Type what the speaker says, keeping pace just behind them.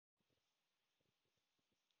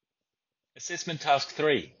Assessment Task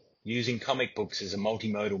 3, using comic books as a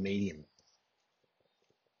multimodal medium.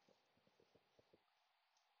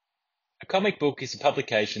 A comic book is a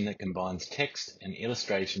publication that combines text and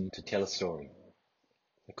illustration to tell a story.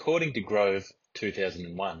 According to Grove,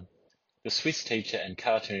 2001, the Swiss teacher and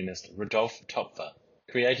cartoonist Rodolphe Töpfer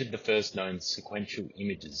created the first known sequential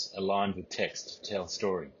images aligned with text to tell a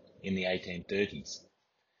story in the 1830s.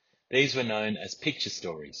 These were known as picture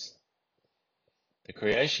stories. The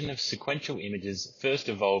creation of sequential images first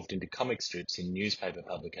evolved into comic strips in newspaper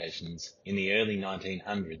publications in the early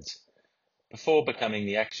 1900s, before becoming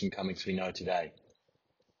the action comics we know today.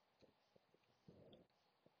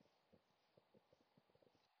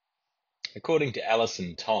 According to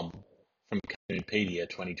Alison Tom from Cartoonpedia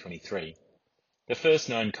 2023, the first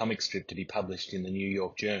known comic strip to be published in the New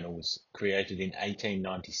York Journal was created in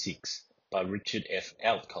 1896 by Richard F.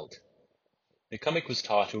 Outcault. The comic was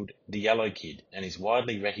titled The Yellow Kid and is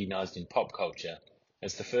widely recognized in pop culture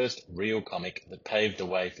as the first real comic that paved the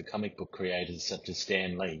way for comic book creators such as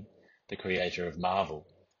Stan Lee, the creator of Marvel,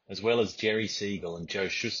 as well as Jerry Siegel and Joe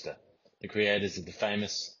Shuster, the creators of the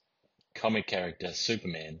famous comic character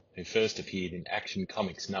Superman, who first appeared in Action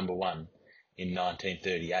Comics #1 in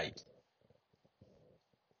 1938.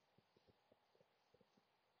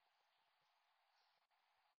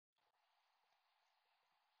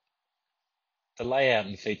 The layout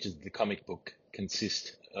and features of the comic book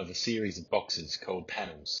consist of a series of boxes called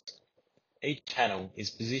panels. Each panel is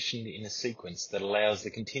positioned in a sequence that allows the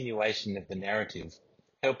continuation of the narrative,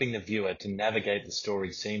 helping the viewer to navigate the story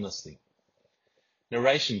seamlessly.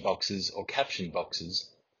 Narration boxes or caption boxes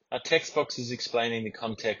are text boxes explaining the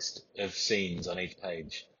context of scenes on each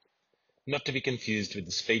page. Not to be confused with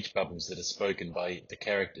the speech bubbles that are spoken by the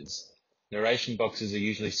characters. Narration boxes are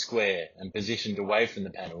usually square and positioned away from the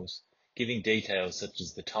panels, giving details such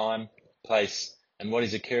as the time, place, and what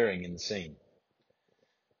is occurring in the scene.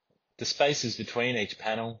 The spaces between each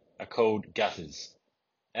panel are called gutters,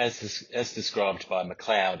 as described by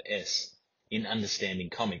McLeod S. in Understanding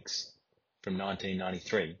Comics from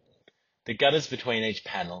 1993. The gutters between each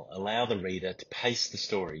panel allow the reader to pace the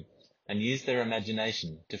story and use their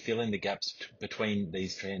imagination to fill in the gaps between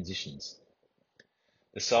these transitions.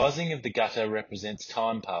 The sizing of the gutter represents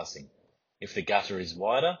time passing. If the gutter is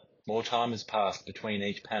wider, more time has passed between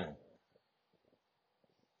each panel.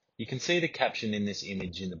 You can see the caption in this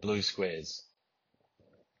image in the blue squares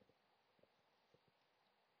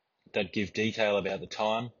that give detail about the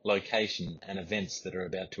time, location, and events that are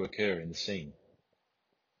about to occur in the scene.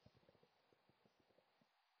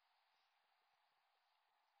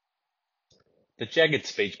 The jagged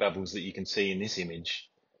speech bubbles that you can see in this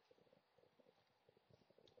image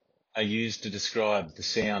are used to describe the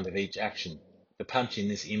sound of each action. The punch in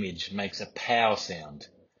this image makes a pow sound.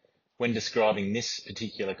 When describing this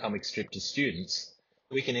particular comic strip to students,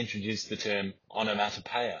 we can introduce the term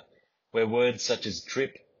onomatopoeia, where words such as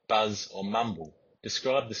drip, buzz, or mumble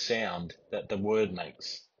describe the sound that the word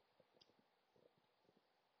makes.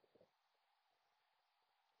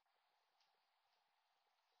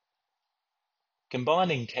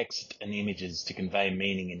 Combining text and images to convey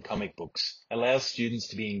meaning in comic books allows students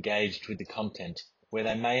to be engaged with the content where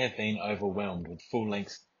they may have been overwhelmed with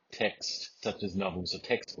full-length text such as novels or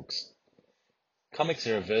textbooks. Comics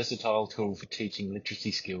are a versatile tool for teaching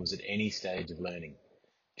literacy skills at any stage of learning.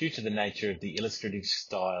 Due to the nature of the illustrative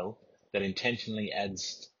style that intentionally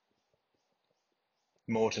adds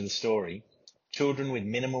more to the story, children with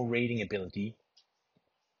minimal reading ability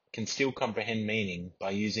can still comprehend meaning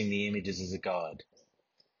by using the images as a guide.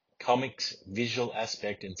 Comics' visual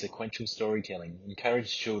aspect and sequential storytelling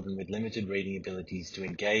encourage children with limited reading abilities to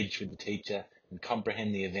engage with the teacher and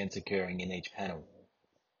comprehend the events occurring in each panel.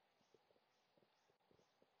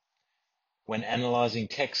 When analysing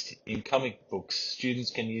text in comic books,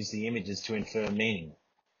 students can use the images to infer meaning.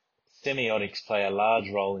 Semiotics play a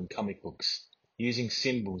large role in comic books, using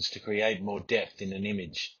symbols to create more depth in an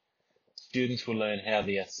image. Students will learn how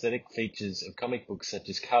the aesthetic features of comic books such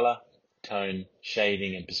as colour, tone,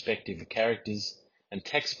 shading and perspective of characters, and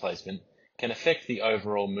text placement can affect the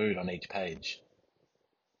overall mood on each page.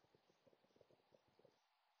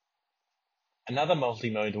 Another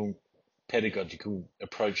multimodal pedagogical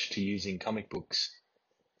approach to using comic books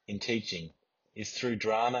in teaching is through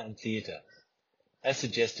drama and theatre. As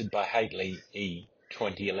suggested by Hately E.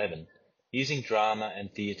 2011, using drama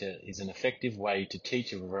and theatre is an effective way to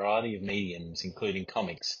teach a variety of mediums, including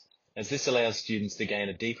comics, as this allows students to gain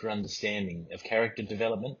a deeper understanding of character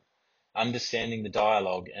development, understanding the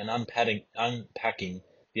dialogue, and unpacking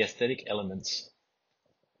the aesthetic elements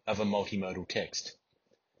of a multimodal text.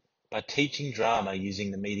 By teaching drama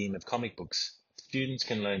using the medium of comic books, Students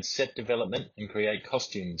can learn set development and create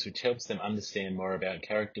costumes, which helps them understand more about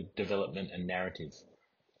character development and narrative.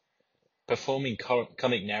 Performing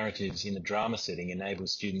comic narratives in a drama setting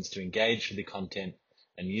enables students to engage with the content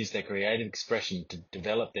and use their creative expression to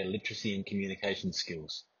develop their literacy and communication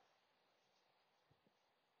skills.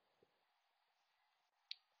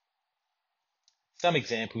 Some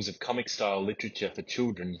examples of comic-style literature for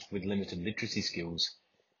children with limited literacy skills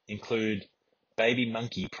include Baby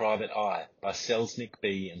Monkey Private Eye by Selznick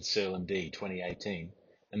B. and Serlin D. 2018,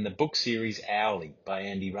 and the book series Owly by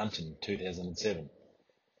Andy Runton 2007.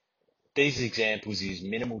 These examples use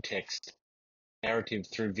minimal text narrative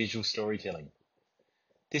through visual storytelling.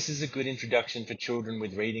 This is a good introduction for children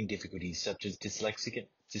with reading difficulties such as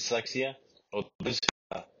dyslexia or those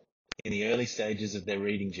who are in the early stages of their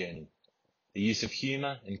reading journey. The use of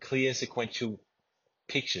humour and clear sequential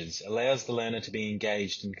pictures allows the learner to be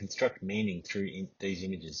engaged and construct meaning through these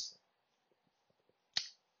images.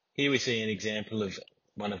 Here we see an example of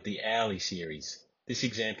one of the Owly series. This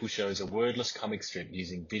example shows a wordless comic strip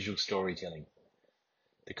using visual storytelling.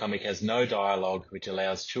 The comic has no dialogue, which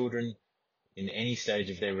allows children in any stage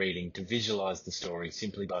of their reading to visualize the story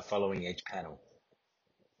simply by following each panel.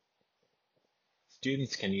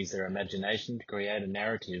 Students can use their imagination to create a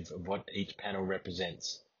narrative of what each panel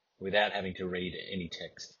represents, without having to read any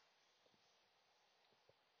text.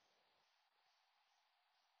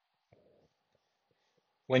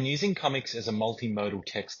 When using comics as a multimodal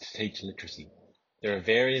text to teach literacy, there are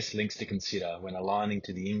various links to consider when aligning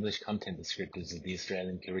to the English content descriptors of the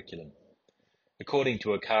Australian curriculum. According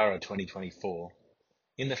to ACARA 2024,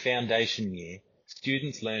 in the foundation year,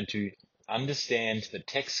 students learn to understand that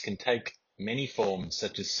text can take many forms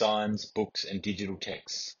such as signs, books, and digital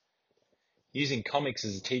texts. Using comics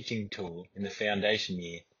as a teaching tool in the foundation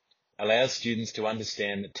year allows students to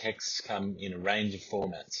understand that texts come in a range of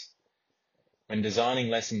formats. When designing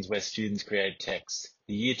lessons where students create text,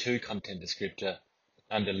 the Year 2 content descriptor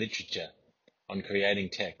under Literature on creating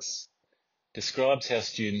texts describes how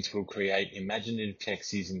students will create imaginative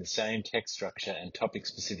text using the same text structure and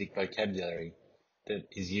topic-specific vocabulary that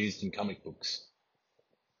is used in comic books.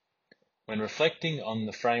 When reflecting on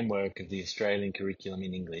the framework of the Australian curriculum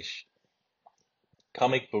in English,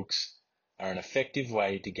 comic books are an effective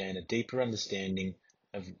way to gain a deeper understanding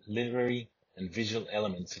of literary and visual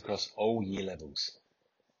elements across all year levels.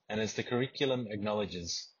 And as the curriculum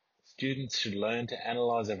acknowledges, students should learn to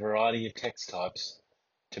analyse a variety of text types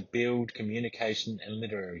to build communication and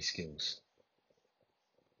literary skills.